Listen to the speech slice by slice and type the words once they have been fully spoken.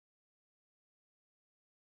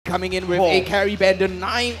coming in with a carry band,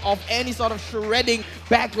 denying of any sort of shredding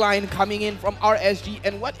backline coming in from RSG.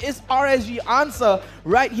 And what is RSG answer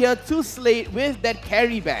right here to Slate with that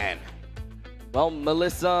carry ban? Well,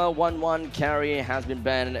 Melissa 1-1 carry has been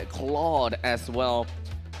banned, Claude as well.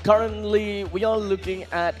 Currently, we are looking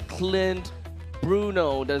at Clint,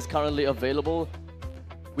 Bruno that is currently available.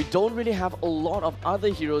 We don't really have a lot of other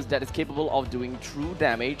heroes that is capable of doing true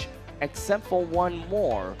damage, except for one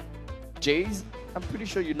more. JAYZ, I'm pretty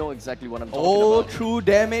sure you know exactly what I'm talking about. True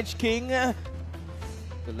damage king. The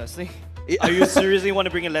Leslie? Are you seriously want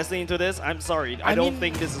to bring a Leslie into this? I'm sorry, I don't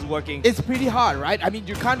think this is working. It's pretty hard, right? I mean,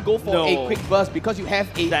 you can't go for a quick burst because you have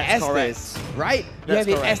a Estes, right? You have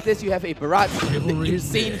a Estes, you have a Barat,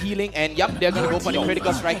 insane healing, and yup, they're gonna go for the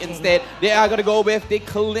critical strike instead. They are gonna go with the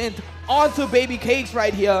Clint onto babycakes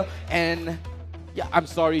right here, and yeah, I'm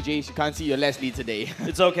sorry, JAYZ, you can't see your Leslie today.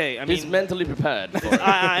 It's okay. I mean, he's mentally prepared.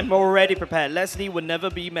 I'm already prepared. Leslie would never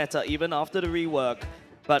be meta even after the rework,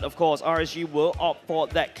 but of course, RSG will opt for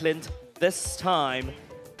that Clint this time.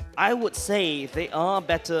 I would say they are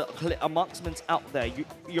better marksmen out there.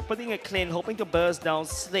 You're putting a Clint hoping to burst down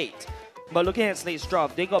Slate, but looking at Slate's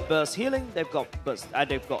draft, they got burst healing, they've got burst,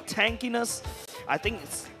 they've got tankiness. I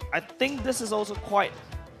think this is also quite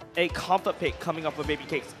a comfort pick coming up for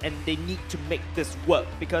babycakes, and they need to make this work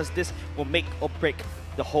because this will make or break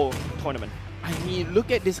the whole tournament. I mean,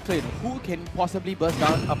 look at this Clint. Who can possibly burst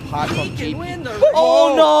down apart from JP?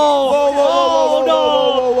 Oh no!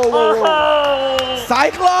 Whoa!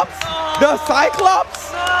 Cyclops? The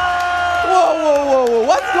Cyclops? Whoa!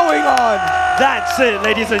 What's going on? That's it,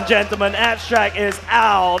 ladies and gentlemen. Abstract is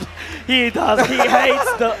out. He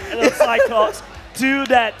hates the Cyclops to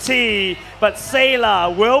that T, but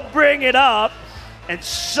Seilah will bring it up and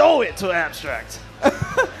show it to Abstract.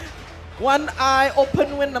 One eye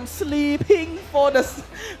open when I'm sleeping for the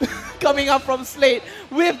coming up from Slate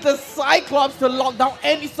with the Cyclops to lock down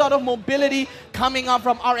any sort of mobility coming up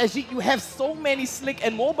from RSG. You have so many slick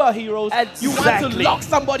and mobile heroes. Exactly. You want to lock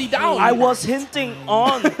somebody down. I was hinting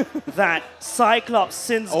on that Cyclops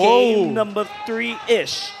since game number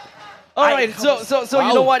 3-ish. Alright, so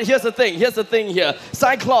you know what? Here's the thing here.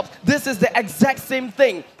 Cyclops, this is the exact same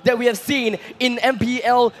thing that we have seen in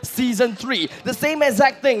MPL Season 3. The same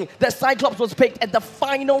exact thing that Cyclops was picked at the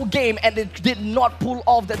final game and it did not pull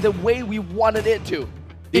off the way we wanted it to.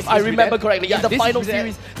 If I remember correctly, in the final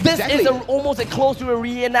series. This is almost close to a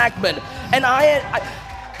reenactment. And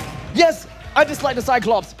yes, I dislike the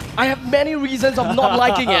Cyclops. I have many reasons of not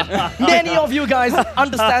liking it. Many of you guys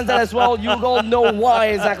understand that as well. You all know why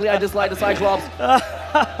exactly I dislike the Cyclops.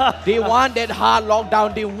 They want that hard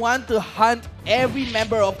lockdown. They want to hunt every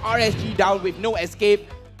member of RSG down with no escape.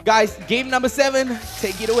 Guys, game number 7,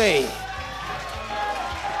 take it away.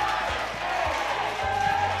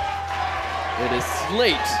 It is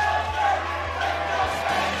Slate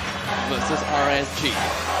versus RSG.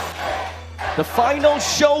 The final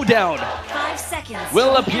showdown 5 seconds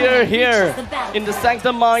will appear here in the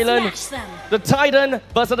Sanctum Island. The Titan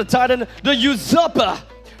versus the Titan, the Usurper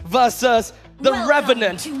versus the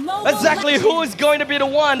Revenant. Exactly who is going to be the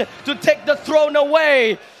one to take the throne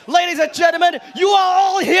away? Ladies and gentlemen, you are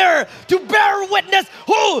all here to bear witness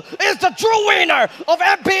who is the true winner of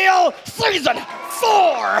MPL Season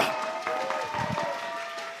 4!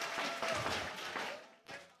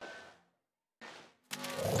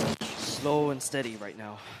 Slow and steady right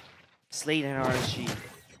now. Slate and RSG.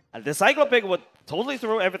 The Cyclop pick would totally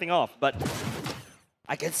throw everything off, but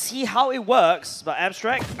I can see how it works. But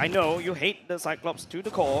Abstract, I know you hate the Cyclops to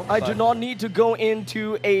the core. I do not need to go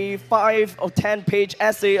into a 5 or 10 page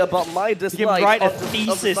essay about my dislike of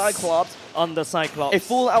the Cyclops. On the Cyclops. A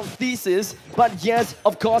full-out thesis, but yes,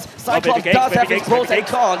 of course, Cyclops does have its pros and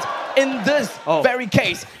cons. In this very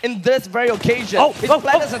case, in this very occasion, its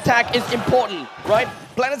Planet's attack is important, right?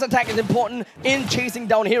 Planet's attack is important in chasing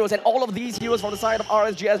down heroes, and all of these heroes from the side of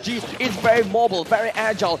RSG is very mobile, very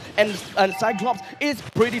agile, and Cyclops is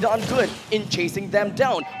pretty darn good in chasing them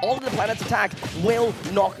down. All of the Planet's attack will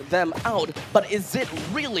knock them out, but is it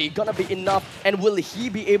really gonna be enough, and will he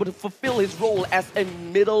be able to fulfill his role as a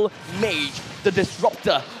middle mage, the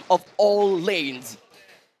disruptor of all lanes?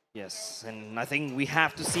 Yes, and I think we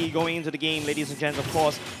have to see going into the game, ladies and gents, of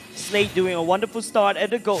course, Slate doing a wonderful start at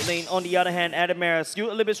the gold lane. On the other hand, Adammir still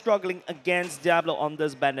a little bit struggling against Diablo on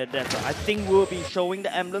this Benedetta. I think we'll be showing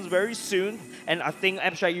the emblems very soon, and I think,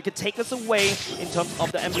 Abstract, you can take us away in terms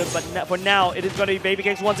of the emblem, but for now, it is going to be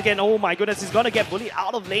babycakes once again. Oh my goodness, he's going to get bullied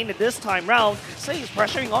out of lane at this time round. Slate is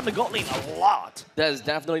pressuring on the gold lane a lot. That is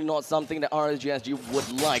definitely not something that RSG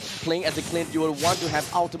would like. Playing as a Clint, you will want to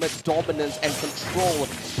have ultimate dominance and control.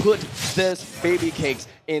 Put this babycakes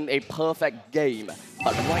in a perfect game.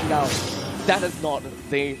 But right now, that is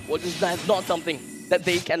not something that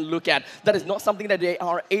they can look at. That is not something that they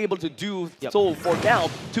are able to do. So for now,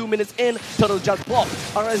 2 minutes in, Turtle just blocked.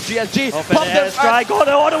 RSG pop their strike all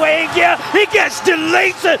the way in gear. He gets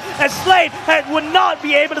deleted, and Slate would not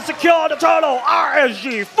be able to secure the Turtle.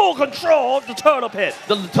 RSG full control of the Turtle pit.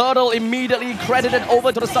 The Turtle immediately credited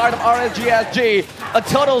over to the side of RSG. A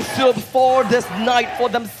Turtle soup for this night for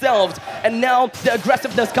themselves. And now the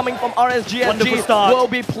aggressiveness coming from RSG will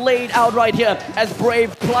be played out right here as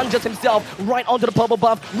Brave plunges himself right onto the purple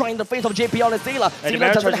buff, right in the face of JPL and Seilah.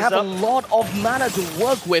 Seilah doesn't have a lot of mana to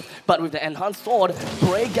work with, but with the enhanced sword,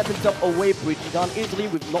 Brave gets himself away pretty darn easily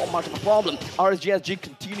with not much of a problem. RSG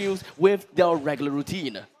continues with their regular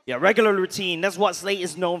routine. Yeah, regular routine. That's what Slate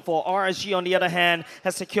is known for. RSG, on the other hand,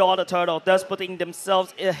 has secured the Turtle, thus putting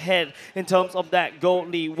themselves ahead in terms of that gold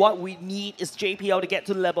lead. What we need is JPL to get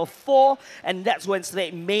to level 4, and that's when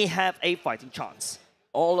Slate may have a fighting chance.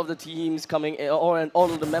 All of the teams coming in, all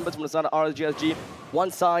of the members from the side of RSG,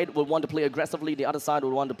 one side will want to play aggressively, the other side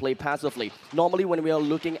will want to play passively. Normally, when we are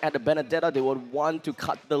looking at the Benedetta, they would want to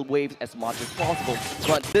cut the waves as much as possible.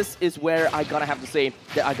 But this is where I gotta have to say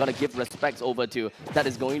that I gotta give respects over to. That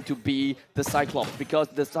is going to be the Cyclops, because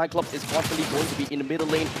the Cyclops is constantly going to be in the middle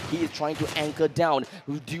lane. He is trying to anchor down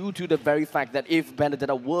due to the very fact that if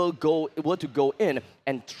Benedetta were to go in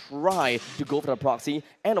and try to go for the proxy,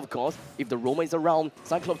 and of course, if the Roma is around,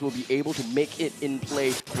 Cyclops will be able to make it in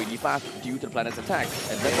play pretty fast due to the planet's attack.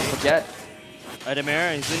 And let's not forget,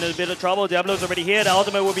 Adammir is in a bit of trouble. Diablo's already here. The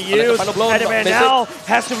ultimate will be used. Adammir now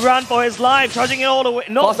has to run for his life, charging it all the way.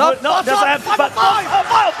 No, doesn't have. But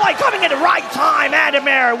fight coming at the right time.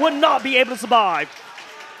 Adammir would not be able to survive.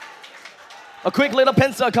 A quick little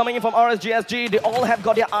pincer coming in from RSG. They all have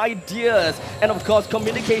got their ideas. And of course,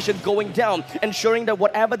 communication going down, ensuring that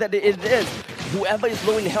whatever that it is, whoever is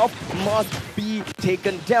low in health must be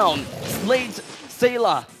taken down. Slate's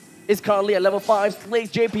Seilah is currently at level 5.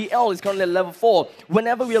 Slate's JPL is currently at level 4.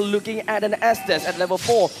 Whenever we are looking at an Estes at level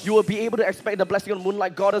 4, you will be able to expect the Blessing on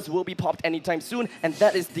Moonlight Goddess will be popped anytime soon. And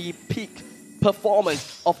that is the peak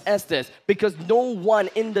performance of Estes, because no one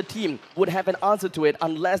in the team would have an answer to it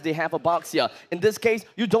unless they have a Baxia. In this case,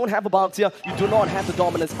 you don't have a Baxia, you do not have the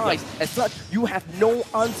Dominance Ice. As such, you have no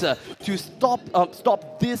answer to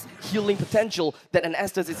stop this healing potential that an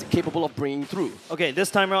Estes is capable of bringing through. Okay,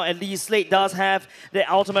 this time around, at least Slate does have the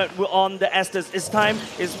ultimate on the Estes. This time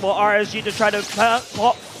is for RSG to try to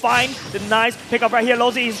find the nice pickup right here.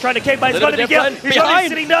 Lolsie is trying to kick, but it's going to be killed. He's going to be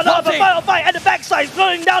sitting down on the final fight at the backside,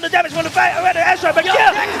 slowing down the damage from the Ezra, but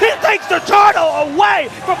he takes the Turtle away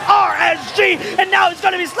from RSG, and now it's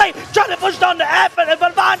going to be Slate trying to push down the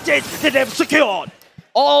advantage that they've secured.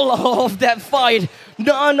 All of that fight,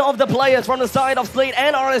 none of the players from the side of Slate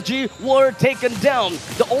and RSG were taken down.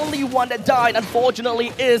 The only one that died,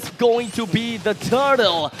 unfortunately, is going to be the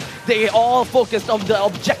Turtle. They all focused on the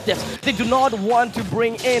objectives. They do not want to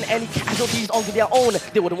bring in any casualties onto their own.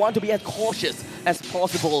 They would want to be as cautious as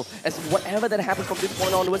possible, as whatever that happens from this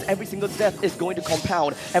point onwards, every single death is going to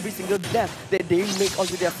compound. Every single death that they make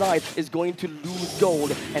onto their side is going to lose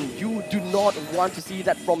gold, and you do not want to see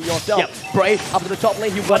that from yourself. Bray, up to the top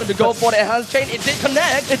lane, he wanted to go for the enhanced chain. It did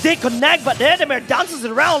connect. It did connect, but Adammir dances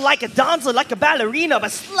around like a dancer, like a ballerina.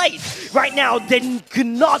 But Slate, right now, they could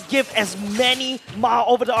not give as many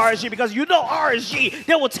over to RSG, because you know RSG,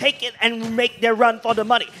 they will take it and make their run for the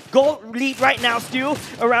money. Gold lead right now still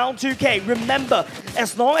around 2K. Remember,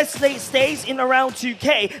 as long as Slate stays in around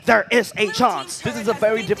 2K, there is a chance. This is a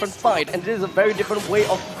very different fight, and this is a very different way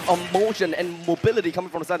of motion and mobility coming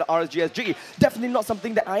from the side of RSG. Definitely not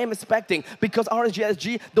something that I am expecting, because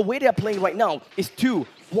RSG, the way they are playing right now is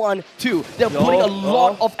 2-1-2. They're putting a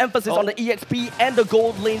lot of emphasis on the EXP and the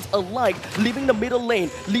gold lanes alike, leaving the middle lane,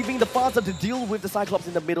 leaving the Faza to deal with the Cyclops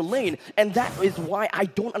in the middle lane. And that is why I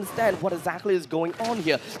don't understand what exactly is going on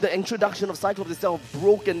here. The introduction of Cyclops itself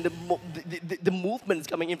broken, the movements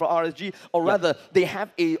coming in from RSG, or rather, they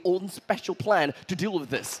have a own special plan to deal with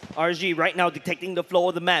this. RSG right now detecting the flow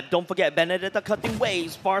of the map. Don't forget, Benedetta cutting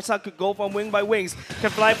waves. Farsa could go from wing by wings,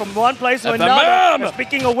 can fly from one place to another. And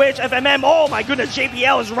speaking of which, FMM, oh my goodness,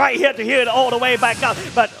 JPL is right here to hit it all the way back up.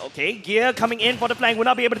 But okay, Gear coming in for the flank will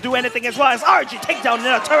not be able to do anything as well as RSG take down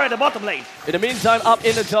the turret at the bottom lane. In the meantime, up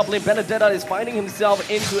in the top lane, Benedetta is finding himself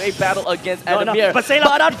into a battle against Adammir. But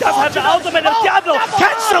Seilah does have the ultimate of Diablo,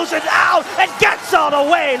 cancels it out and gets walks all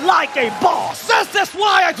the way like a boss. That's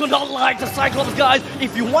why I do not like the Cyclops, guys.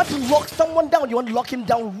 If you want to lock someone down, you want to lock him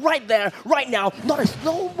down right there, right now. Not a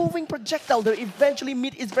slow-moving projectile that eventually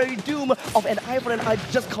meet its very doom of an eye for an eye.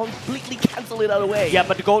 Just completely cancel it out of the way. Yeah,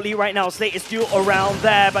 but the gold lead right now, Slate is still around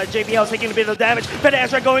there, but JPL is taking a bit of damage. Better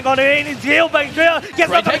Ezra going on in his heel, but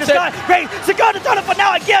gets up in the sky. Great, secure the tunnel for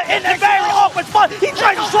now and get in a very awkward spot. He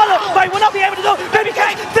tries to swallow, but he will not be able to do.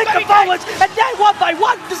 BabyCakes think the forwards, and then one by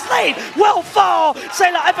one, the Slate will fall.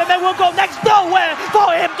 Seilah FMN will go next, nowhere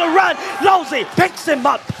for him to run. Lolsie picks him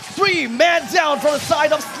up. 3 men down from the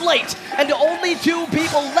side of Slate, and the only 2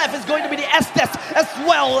 people left is going to be the Estes as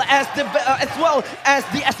well as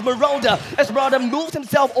the Esmeralda. Esmeralda moves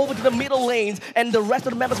himself over to the middle lanes, and the rest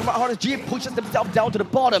of the members from RSG pushes themselves down to the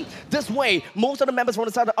bottom. This way, most of the members from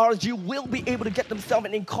the side of RSG will be able to get themselves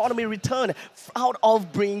an economy return out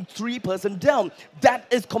of bringing 3-person down. That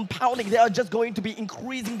is compounding. They are just going to be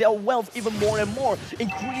increasing their wealth even more and more,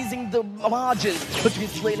 increasing the margins between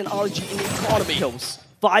Slate and RSG in the economy.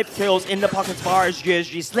 5 kills in the pockets for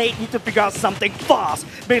RSG. Slate need to figure out something fast,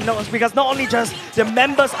 because not only just the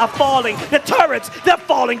members are falling, the turrets, they're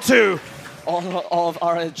falling too. All of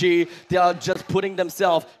RSG, they are just putting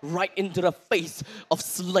themselves right into the face of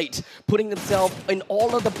Slate, putting themselves in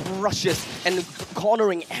all of the brushes and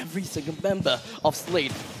cornering every single member of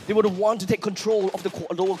Slate. They would want to take control of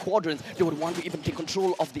the lower quadrants. They would want to even take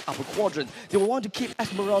control of the upper quadrants. They would want to keep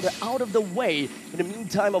Esmeralda out of the way. In the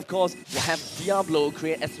meantime, of course, we'll have Diablo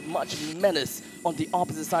create as much menace on the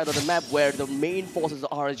opposite side of the map where the main forces of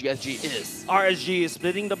RSG is. RSG is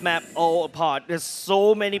splitting the map all apart. There's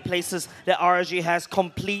so many places that RSG has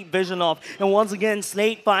complete vision of. And once again,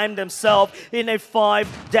 Slate find themselves in a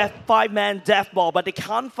 5-man death ball, but they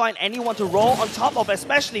can't find anyone to roll on top of,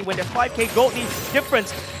 especially when there's 5k gold lead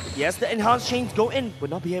difference. Yes, the enhanced chains go in, will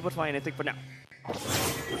not be able to find anything for now.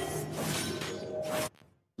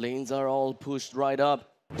 Lanes are all pushed right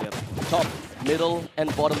up. Yep. Top, middle,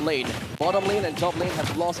 and bottom lane. Bottom lane and top lane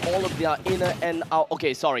have lost all of their inner and out.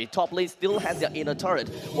 Okay, sorry. Top lane still has their inner turret,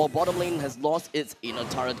 while bottom lane has lost its inner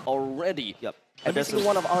turret already. Yep. Every single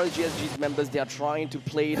one of RSG's members, they are trying to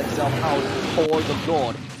play themselves out for the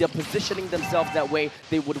Lord. They are positioning themselves that way.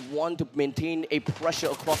 They would want to maintain a pressure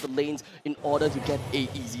across the lanes in order to get a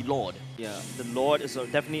easy Lord. Yeah, the Lord is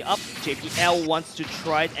definitely up. JPL wants to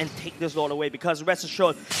try and take this Lord away, because rest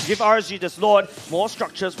assured, give RSG this Lord, more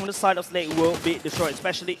structures from the side of Slate will be destroyed,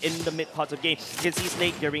 especially in the mid part of the game. You can see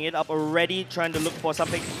Slate gearing it up already, trying to look for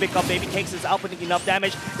something to pick up. BabyCakes is outputting enough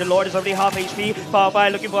damage. The Lord is already half HP. Followed by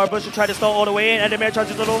looking for a bush to try to stall all the way in. Adammir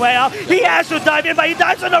charges all the way out. He has to dive in, but he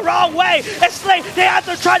dives in the wrong way. And Slate, they have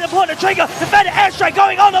to try to pull the trigger. Defend the airstrike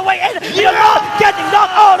going all the way in. The Lord getting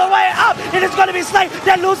knocked all the way up. It is going to be Slate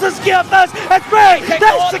that loses gear first. And Bray,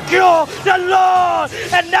 they secure the Lord.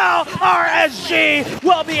 And now RSG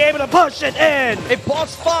will be able to push it in. A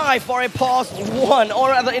pause 5 for a pause 1, or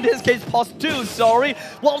rather in this case pause 2, sorry.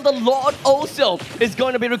 While the Lord also is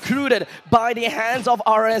going to be recruited by the hands of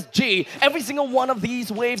RSG. Every single one of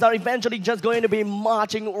these waves are eventually just going to be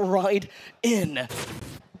marching right in.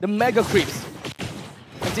 The mega creeps,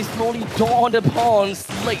 as they slowly dawn upon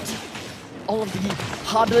Slate. All of the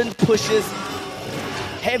hardened pushes,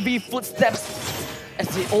 heavy footsteps, as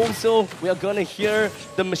they also, we are gonna hear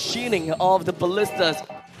the machining of the ballistas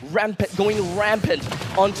going rampant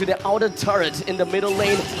onto the outer turret in the middle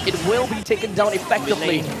lane. It will be taken down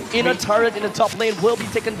effectively. Inner turret in the top lane will be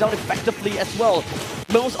taken down effectively as well.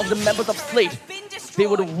 Most of the members of Slate, they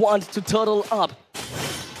would want to turtle up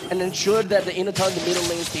and ensure that the inner turret in the middle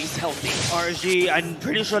lane stays healthy. RSG, I'm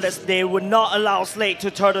pretty sure that they would not allow Slate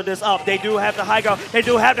to turtle this up. They do have the high ground, they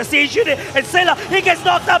do have the siege unit, and Seilah, he gets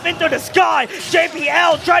knocked up into the sky.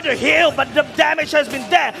 JPL tried to heal, but the damage has been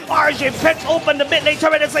there. RSG picks open the mid lane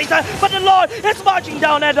turret at the same time, but the Lord is marching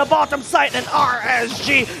down at the bottom side, and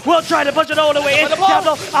RSG will try to push it all the way in.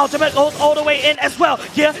 Diablo ultimate goes all the way in as well.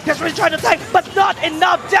 Here, gets ready to try to tank, but not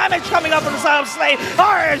enough damage coming up from the side of Slate.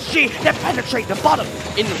 RSG, they penetrate the bottom.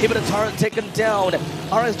 Inhibitor turret taken down.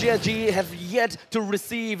 RSG have yet to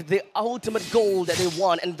receive the ultimate goal that they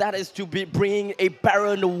want, and that is to be bringing a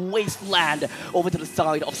barren wasteland over to the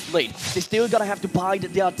side of Slate. They still gonna have to bide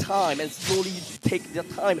their time and slowly take their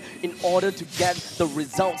time in order to get the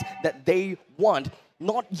results that they want.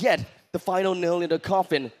 Not yet the final nail in the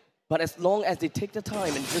coffin, but as long as they take the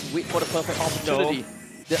time and just wait for the perfect opportunity,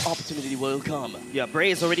 the opportunity will come. Yeah,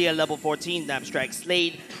 Bray is already at level 14, Damstrike.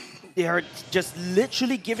 Slate, they are just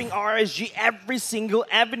literally giving RSG every single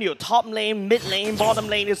avenue. Top lane, mid lane, bottom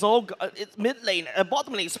lane is all... it's mid lane,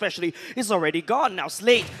 bottom lane especially, is already gone. Now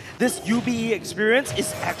Slate, this UBE experience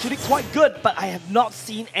is actually quite good, but I have not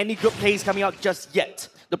seen any good plays coming out just yet.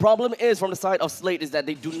 The problem is from the side of Slate is that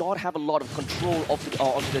they do not have a lot of control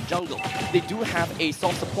onto the jungle. They do have a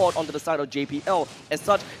soft support onto the side of JPL. As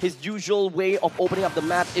such, his usual way of opening up the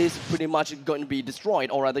map is pretty much going to be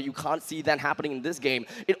destroyed, or rather you can't see that happening in this game.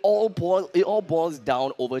 It all boils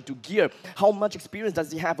down over to Gear. How much experience does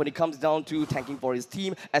he have when it comes down to tanking for his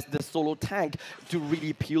team as the solo tank to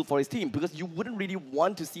really peel for his team? Because you wouldn't really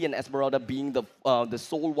want to see an Esmeralda being the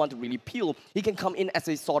sole one to really peel. He can come in as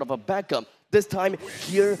a sort of a backup. This time,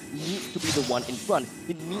 Gear needs to be the one in front.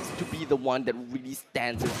 He needs to be the one that really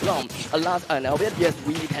stands his ground. Alas, and albeit, yes,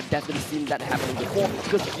 we have definitely seen that happening before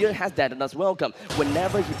because Gear has Detonus Welcome.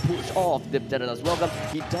 Whenever he pushes off the Detonus Welcome,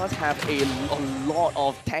 he does have a lot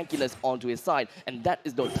of tankiness onto his side. And that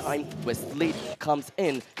is the time where Slate comes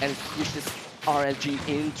in and pushes RSG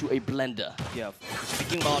into a blender. Yeah,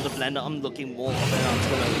 speaking about the blender, I'm looking more of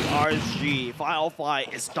it. RSG,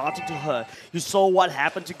 5-5 is starting to hurt. You saw what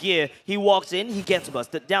happened to Gear. He walks in, he gets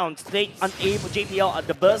busted down. Slate unable, JPL,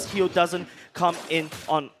 the burst heal doesn't come in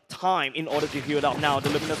on time in order to heal it up. Now, the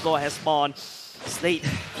Luminous Law has spawned. Slate,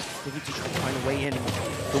 they need to try to find a way in.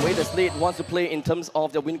 The way that Slate wants to play in terms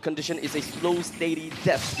of the win condition is a slow, steady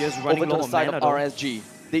death over to the side of RSG.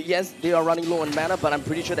 Yes, they are running low on mana, but I'm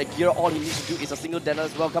pretty sure that Gear, all he needs to do is a single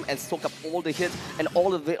Detonus Welcome and soak up all the hits, and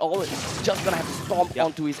all is just gonna have to stomp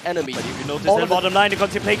onto his enemy. But if you notice the bottom line, the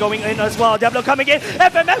concept play going in as well. Diablo coming in,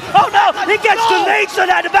 FMM, oh no! He gets the Nation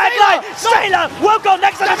at the back line! Seilah will go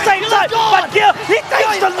next at the same time, but Gear, he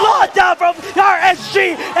takes the Lord down from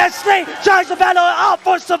RSG, and Slate tries to battle out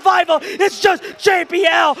for survival. It's just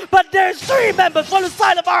JPL, but there's 3 members on the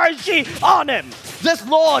side of RSG on him. This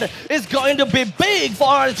Lord is going to be big for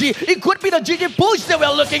RSG. It could be the GG push that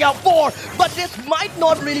we're looking out for, but this might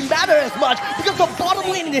not really matter as much because the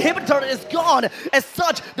bottom lane inhibitor is gone. As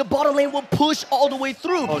such, the bottom lane will push all the way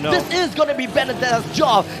through. Oh, no. This is going to be Benedetta's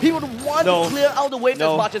job. He would want to clear out the wave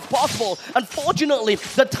as much as possible. Unfortunately,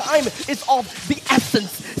 the time is of the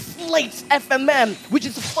essence. Slate's FMM, which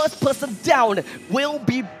is the first person down, will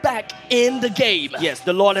be back in the game. Yes,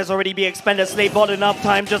 the Lord has already been expended. Slate bought enough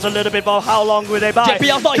time, just a little bit about how long will they buy.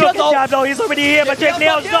 JPL's not here though. Diablo, he's already here, but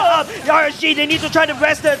JPL's not up. RSG, they need to try to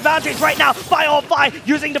wrest the advantage right now. 5-on-5,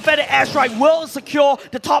 using the Feather Airstrike will secure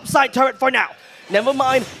the top side turret for now. Never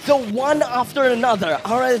mind, so one after another,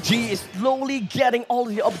 RSG is slowly getting all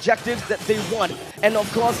the objectives that they want. And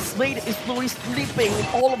of course, Slate is slowly sleeping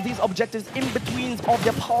all of these objectives in between of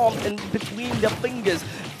their palms and between their fingers.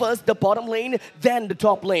 First the bottom lane, then the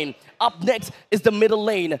top lane. Up next is the middle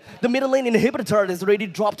lane. The middle lane inhibitor has already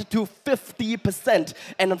dropped to 50%.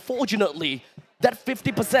 And unfortunately, that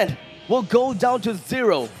 50% will go down to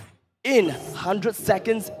 0. In 100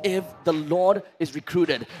 seconds if the Lord is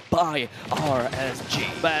recruited by RSG.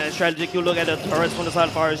 But as strategic, you look at the turrets from the side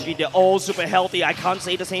of RSG, they're all super healthy. I can't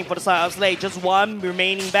say the same for the side of Slate. Just one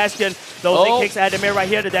remaining Bastion. Lolsie kicks Adammir right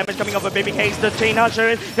here. The damage coming off of BabyCakes. The chain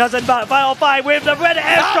usher doesn't 5-on-5 with the red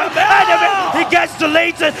airstrike. Adammir, he gets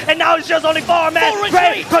deleted, and now it's just only 4 men.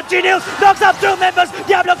 Ray continues, knocks up 2 members.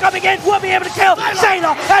 Diablo coming in, will be able to kill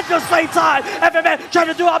Seilah at the same time. FMM trying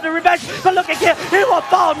to do up the revenge, but look at here, he will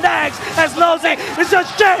fall next. As Lolsie, it's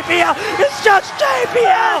just JPL, it's just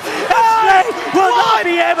JPL, and Slate will not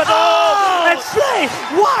be able to, and Slate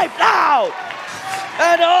wiped out.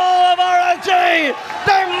 And all of RSG,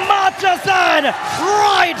 they march us in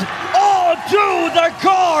right on to the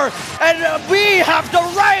core, and we have the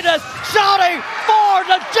Raiders shouting for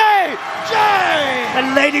the JJ.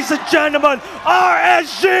 And ladies and gentlemen,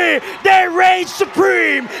 RSG, they reign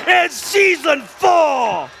supreme in Season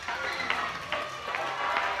 4.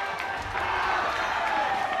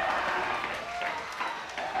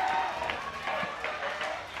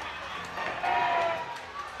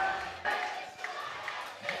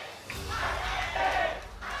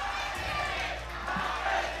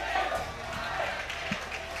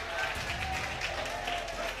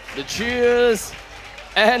 The cheers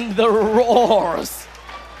and the roars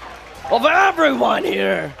of everyone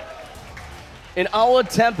here in our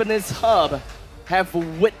Tampines hub have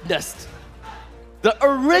witnessed the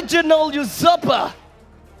original usurper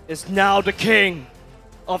is now the king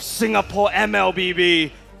of Singapore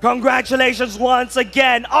MLBB. Congratulations once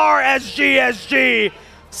again, RSGSG.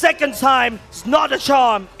 Second time, it's not a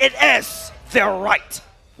charm, it is their right.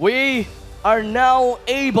 We are now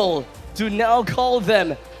able to now call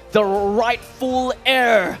them the rightful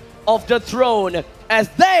heir of the throne as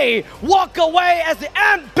they walk away as the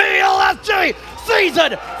MPLSG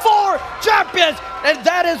Season 4 champions. And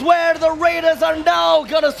that is where the Raiders are now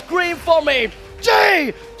gonna scream for me,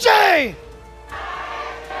 GG!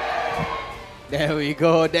 There we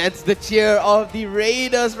go. That's the cheer of the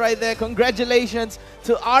Raiders right there. Congratulations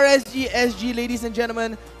to RSG SG, ladies and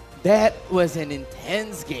gentlemen. That was an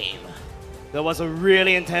intense game. That was a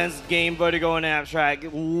really intense game, Vertigo and Abstract.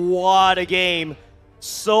 What a game.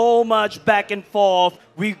 So much back and forth.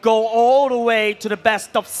 We go all the way to the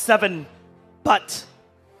best of 7. But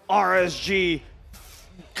RSG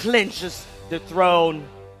clinches the throne.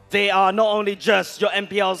 They are not only just your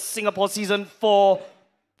MPL Singapore Season 4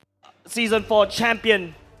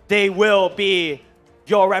 champion, they will be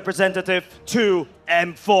your representative to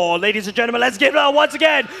M4. Ladies and gentlemen, let's give it up once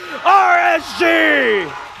again, RSG!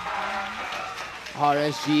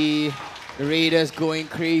 RSG, the Raiders going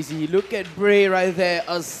crazy. Look at Bray right there,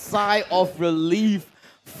 a sigh of relief.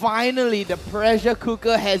 Finally, the pressure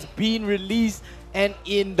cooker has been released and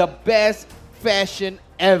in the best fashion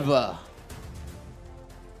ever.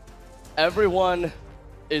 Everyone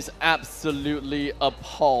is absolutely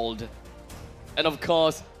appalled. And of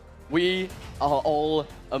course, we are all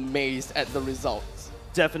amazed at the results.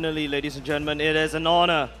 Definitely, ladies and gentlemen, it is an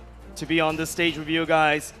honor to be on this stage with you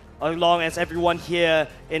guys, along as everyone here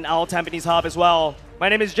in our Tampines Hub as well. My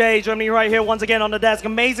name is Jay, joining me right here once again on the desk.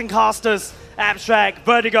 Amazing casters, Abstract,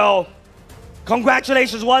 Vertigo.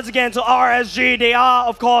 Congratulations once again to RSG. They are,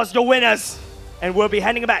 of course, your winners. And we'll be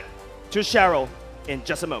handing it back to Cheryl in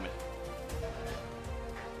just a moment.